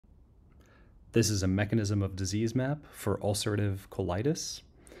This is a mechanism of disease map for ulcerative colitis.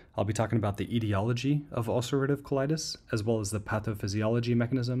 I'll be talking about the etiology of ulcerative colitis, as well as the pathophysiology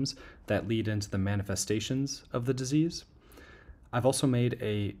mechanisms that lead into the manifestations of the disease. I've also made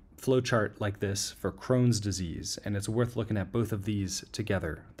a flowchart like this for Crohn's disease, and it's worth looking at both of these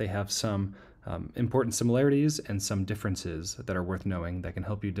together. They have some important similarities and some differences that are worth knowing that can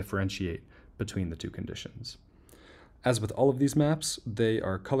help you differentiate between the two conditions. As with all of these maps, they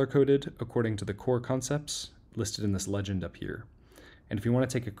are color-coded according to the core concepts listed in this legend up here. And if you want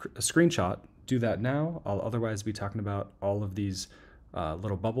to take a screenshot, do that now. I'll otherwise be talking about all of these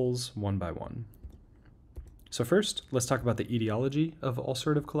little bubbles one by one. So first, let's talk about the etiology of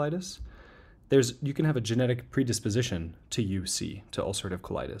ulcerative colitis. You can have a genetic predisposition to UC, to ulcerative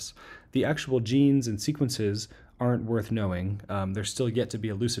colitis. The actual genes and sequences aren't worth knowing. They're still yet to be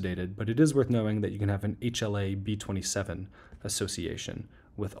elucidated, but it is worth knowing that you can have an HLA-B27 association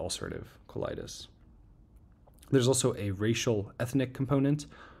with ulcerative colitis. There's also a racial ethnic component.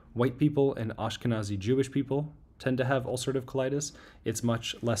 White people and Ashkenazi Jewish people tend to have ulcerative colitis. It's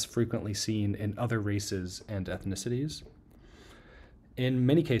much less frequently seen in other races and ethnicities. In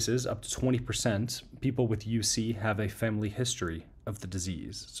many cases, up to 20%, people with UC have a family history of the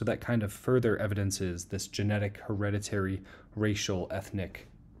disease. So that kind of further evidences this genetic, hereditary, racial, ethnic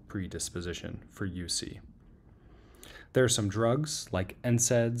predisposition for UC. There are some drugs like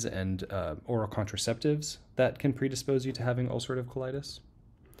NSAIDs and oral contraceptives that can predispose you to having ulcerative colitis.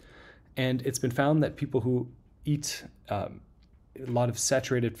 And it's been found that people who eat a lot of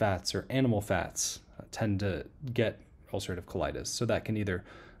saturated fats or animal fats tend to get ulcerative colitis. So that can either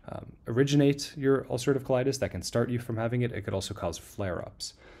originate your ulcerative colitis, that can start you from having it. It could also cause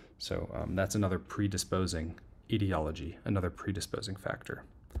flare-ups. So that's another predisposing etiology, another predisposing factor.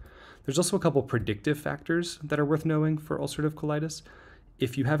 There's also a couple predictive factors that are worth knowing for ulcerative colitis.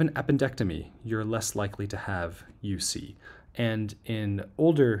 If you have an appendectomy, you're less likely to have UC. And in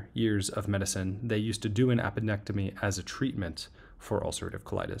older years of medicine, they used to do an appendectomy as a treatment for ulcerative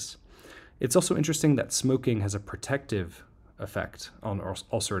colitis. It's also interesting that smoking has a protective effect on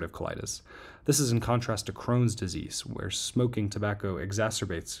ulcerative colitis. This is in contrast to Crohn's disease, where smoking tobacco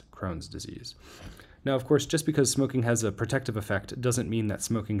exacerbates Crohn's disease. Now, of course, just because smoking has a protective effect doesn't mean that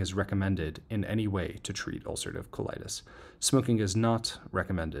smoking is recommended in any way to treat ulcerative colitis. Smoking is not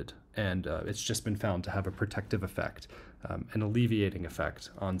recommended, and it's just been found to have a protective effect, an alleviating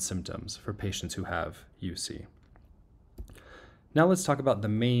effect on symptoms for patients who have UC. Now let's talk about the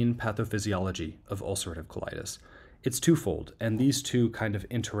main pathophysiology of ulcerative colitis. It's twofold, and these two kind of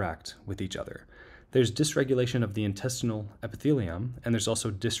interact with each other. There's dysregulation of the intestinal epithelium, and there's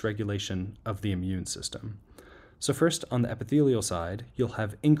also dysregulation of the immune system. So first, on the epithelial side, you'll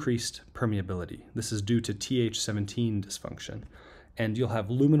have increased permeability. This is due to Th17 dysfunction. And you'll have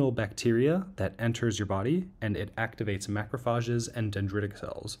luminal bacteria that enters your body, and it activates macrophages and dendritic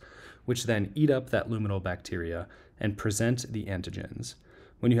cells, which then eat up that luminal bacteria and present the antigens.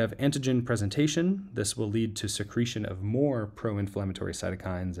 When you have antigen presentation, this will lead to secretion of more pro-inflammatory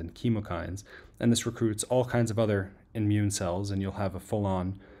cytokines and chemokines, and this recruits all kinds of other immune cells, and you'll have a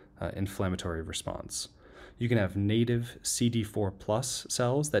full-on inflammatory response. You can have native CD4+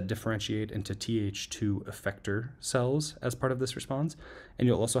 cells that differentiate into Th2 effector cells as part of this response, and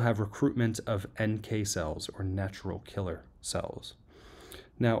you'll also have recruitment of NK cells, or natural killer cells.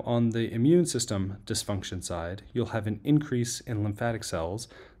 Now, on the immune system dysfunction side, you'll have an increase in lymphatic cells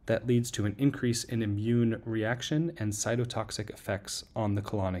that leads to an increase in immune reaction and cytotoxic effects on the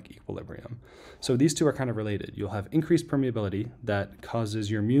colonic equilibrium. So these two are kind of related. You'll have increased permeability that causes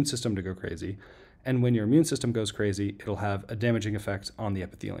your immune system to go crazy, and when your immune system goes crazy, it'll have a damaging effect on the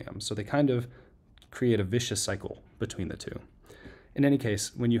epithelium. So they kind of create a vicious cycle between the two. In any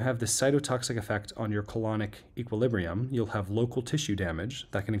case, when you have this cytotoxic effect on your colonic equilibrium, you'll have local tissue damage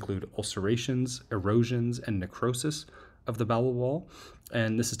that can include ulcerations, erosions, and necrosis of the bowel wall.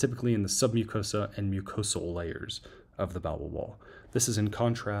 And this is typically in the submucosa and mucosal layers of the bowel wall. This is in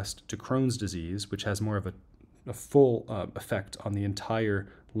contrast to Crohn's disease, which has more of a full effect on the entire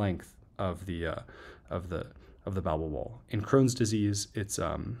length of the bowel wall. In Crohn's disease, it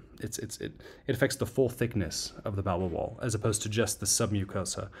affects the full thickness of the bowel wall, as opposed to just the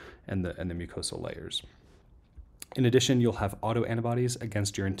submucosa and the mucosal layers. In addition, you'll have autoantibodies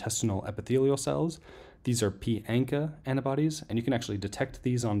against your intestinal epithelial cells. These are p-ANCA antibodies, and you can actually detect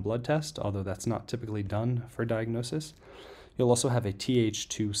these on blood test, although that's not typically done for diagnosis. You'll also have a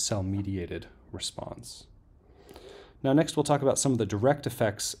Th2 cell-mediated response. Now next we'll talk about some of the direct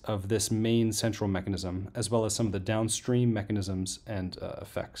effects of this main central mechanism, as well as some of the downstream mechanisms and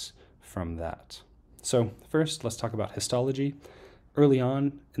effects from that. So first, let's talk about histology. Early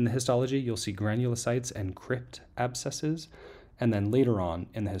on in the histology, you'll see granulocytes and crypt abscesses. And then later on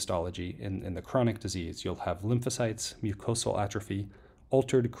in the histology, in the chronic disease, you'll have lymphocytes, mucosal atrophy,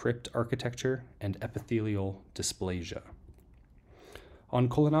 altered crypt architecture, and epithelial dysplasia. On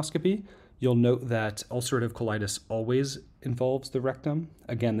colonoscopy, you'll note that ulcerative colitis always involves the rectum.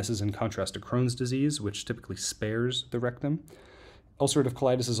 Again, this is in contrast to Crohn's disease, which typically spares the rectum. Ulcerative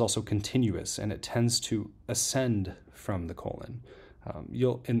colitis is also continuous, and it tends to ascend from the colon.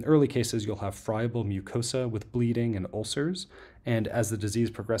 In early cases, you'll have friable mucosa with bleeding and ulcers, and as the disease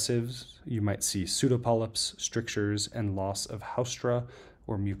progresses, you might see pseudopolyps, strictures, and loss of haustra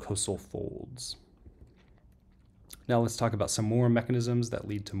or mucosal folds. Now let's talk about some more mechanisms that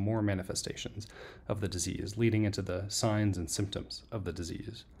lead to more manifestations of the disease, leading into the signs and symptoms of the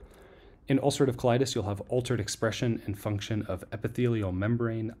disease. In ulcerative colitis, you'll have altered expression and function of epithelial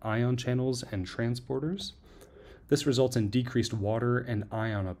membrane ion channels and transporters. This results in decreased water and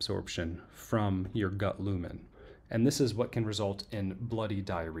ion absorption from your gut lumen. And this is what can result in bloody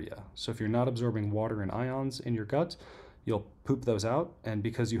diarrhea. So if you're not absorbing water and ions in your gut, you'll poop those out. And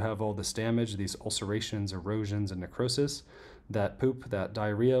because you have all this damage, these ulcerations, erosions, and necrosis, that poop, that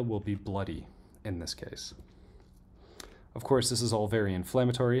diarrhea will be bloody in this case. Of course, this is all very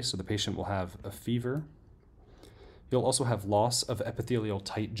inflammatory, so the patient will have a fever. You'll also have loss of epithelial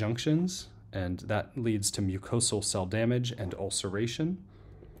tight junctions, and that leads to mucosal cell damage and ulceration.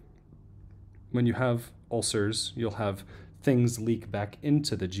 When you have ulcers, you'll have things leak back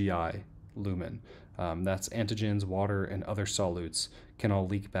into the GI lumen. That's antigens, water, and other solutes can all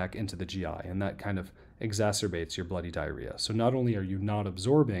leak back into the GI, and that kind of exacerbates your bloody diarrhea. So not only are you not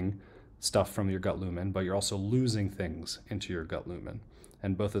absorbing stuff from your gut lumen, but you're also losing things into your gut lumen,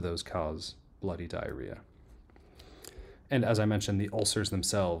 and both of those cause bloody diarrhea. And as I mentioned, the ulcers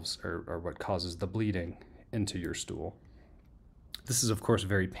themselves are what causes the bleeding into your stool. This is, of course,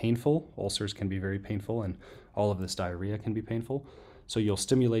 very painful. Ulcers can be very painful, and all of this diarrhea can be painful. So you'll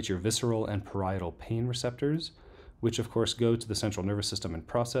stimulate your visceral and parietal pain receptors, which, of course, go to the central nervous system and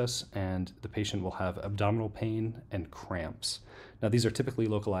process, and the patient will have abdominal pain and cramps. Now, these are typically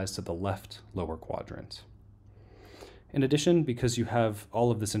localized to the left lower quadrant. In addition, because you have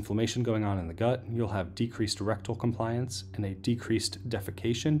all of this inflammation going on in the gut, you'll have decreased rectal compliance and a decreased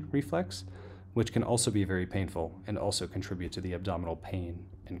defecation reflex, which can also be very painful and also contribute to the abdominal pain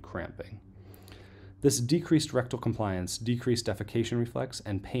and cramping. This decreased rectal compliance, decreased defecation reflex,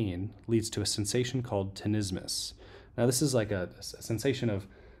 and pain leads to a sensation called tenesmus. Now, this is like a sensation of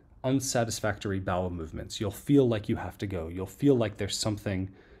unsatisfactory bowel movements. You'll feel like you have to go. You'll feel like there's something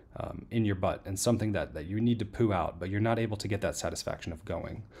in your butt and something that you need to poo out, but you're not able to get that satisfaction of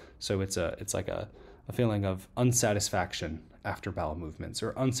going. So it's like a feeling of unsatisfaction after bowel movements,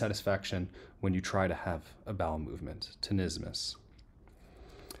 or unsatisfaction when you try to have a bowel movement, tenesmus.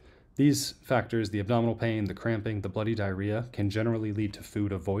 These factors, the abdominal pain, the cramping, the bloody diarrhea, can generally lead to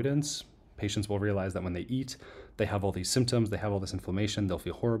food avoidance. Patients will realize that when they eat, they have all these symptoms, they have all this inflammation, they'll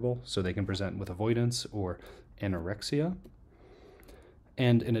feel horrible, so they can present with avoidance or anorexia.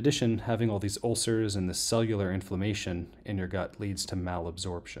 And in addition, having all these ulcers and this cellular inflammation in your gut leads to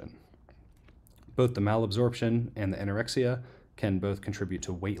malabsorption. Both the malabsorption and the anorexia can both contribute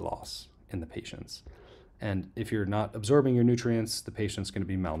to weight loss in the patients. And if you're not absorbing your nutrients, the patient's going to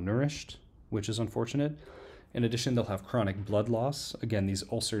be malnourished, which is unfortunate. In addition, they'll have chronic blood loss. Again, these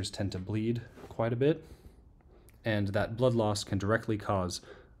ulcers tend to bleed quite a bit, and that blood loss can directly cause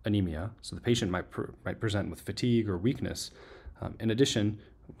anemia. So the patient might present with fatigue or weakness. In addition,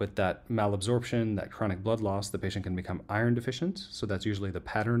 with that malabsorption, that chronic blood loss, the patient can become iron deficient. So that's usually the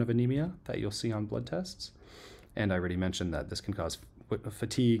pattern of anemia that you'll see on blood tests. And I already mentioned that this can cause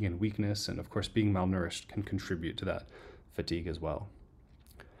fatigue and weakness, and of course being malnourished can contribute to that fatigue as well.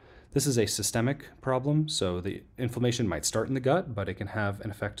 This is a systemic problem, so the inflammation might start in the gut, but it can have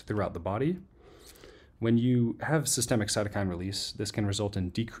an effect throughout the body. When you have systemic cytokine release, this can result in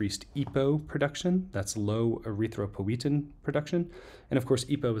decreased EPO production, that's low erythropoietin production, and of course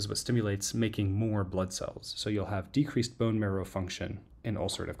EPO is what stimulates making more blood cells, so you'll have decreased bone marrow function in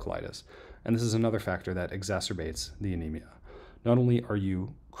ulcerative colitis, and this is another factor that exacerbates the anemia. Not only are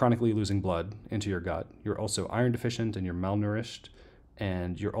you chronically losing blood into your gut, you're also iron deficient and you're malnourished,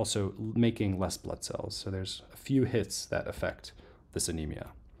 and you're also making less blood cells. So there's a few hits that affect this anemia.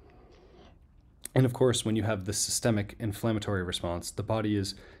 And of course, when you have this systemic inflammatory response, the body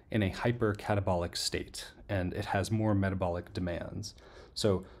is in a hypercatabolic state, and it has more metabolic demands.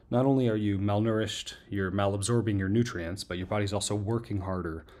 So not only are you malnourished, you're malabsorbing your nutrients, but your body's also working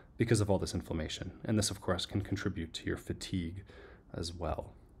harder because of all this inflammation. And this, of course, can contribute to your fatigue as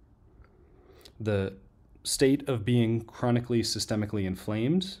well. The state of being chronically systemically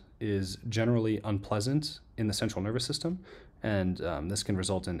inflamed is generally unpleasant in the central nervous system, and this can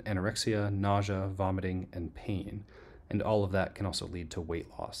result in anorexia, nausea, vomiting, and pain. And all of that can also lead to weight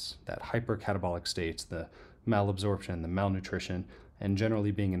loss. That hypercatabolic state, the malabsorption, the malnutrition, and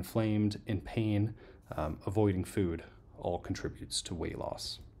generally being inflamed, in pain, avoiding food, all contributes to weight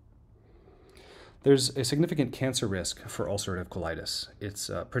loss. There's a significant cancer risk for ulcerative colitis. It's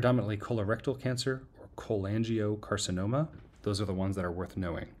predominantly colorectal cancer or cholangiocarcinoma. Those are the ones that are worth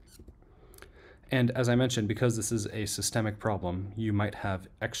knowing. And as I mentioned, because this is a systemic problem, you might have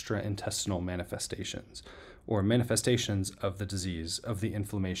extraintestinal manifestations, or manifestations of the disease, of the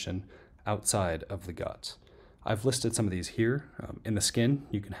inflammation outside of the gut. I've listed some of these here. In the skin,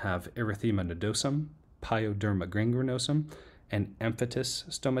 you can have erythema nodosum, pyoderma gangrenosum, and emphytis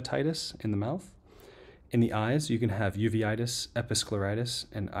stomatitis in the mouth. In the eyes, you can have uveitis, episcleritis,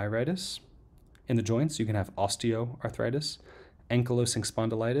 and iritis. In the joints, you can have osteoarthritis, ankylosing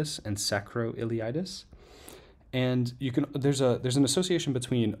spondylitis, and sacroiliitis. And there's an association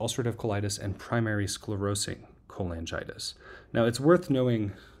between ulcerative colitis and primary sclerosing cholangitis. Now, it's worth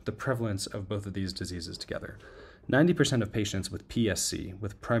knowing the prevalence of both of these diseases together. 90% of patients with PSC,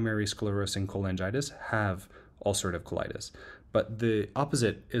 with primary sclerosing cholangitis, have ulcerative colitis, but the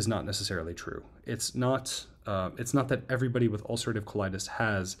opposite is not necessarily true. It's not that everybody with ulcerative colitis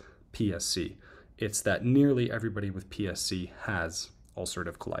has PSC. It's that nearly everybody with PSC has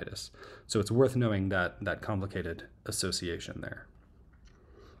ulcerative colitis. So it's worth knowing that complicated association there.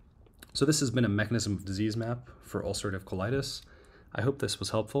 So this has been a mechanism of disease map for ulcerative colitis. I hope this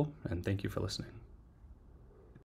was helpful, and thank you for listening.